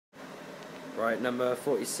Right, number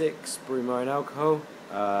 46, brew my own alcohol.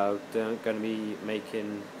 Going to be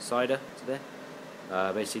making cider today.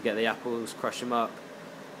 Basically get the apples, crush them up,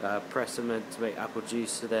 press them to make apple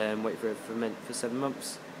juice, and then wait for it to ferment for 7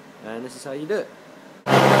 months. And this is how you do it.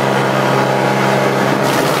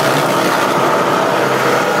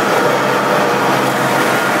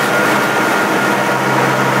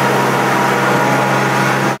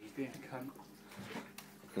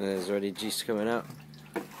 And there's already juice coming out.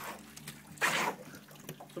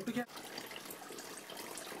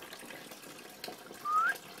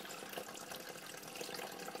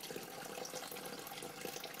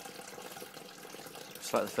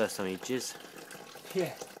 It's like the first time you jizz.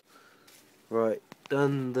 Yeah. Right,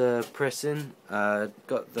 done the pressing.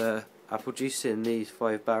 Got the apple juice in these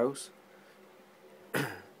 5 barrels.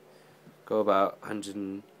 Got about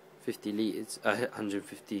 150 litres,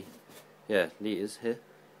 150 litres here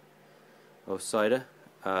of cider.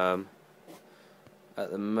 At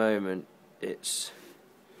the moment it's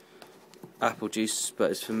apple juice,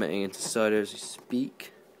 but it's fermenting into cider as we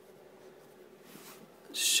speak.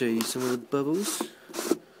 Show you some of the bubbles.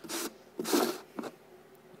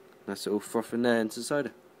 That's it all frothing there into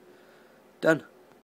cider. Done.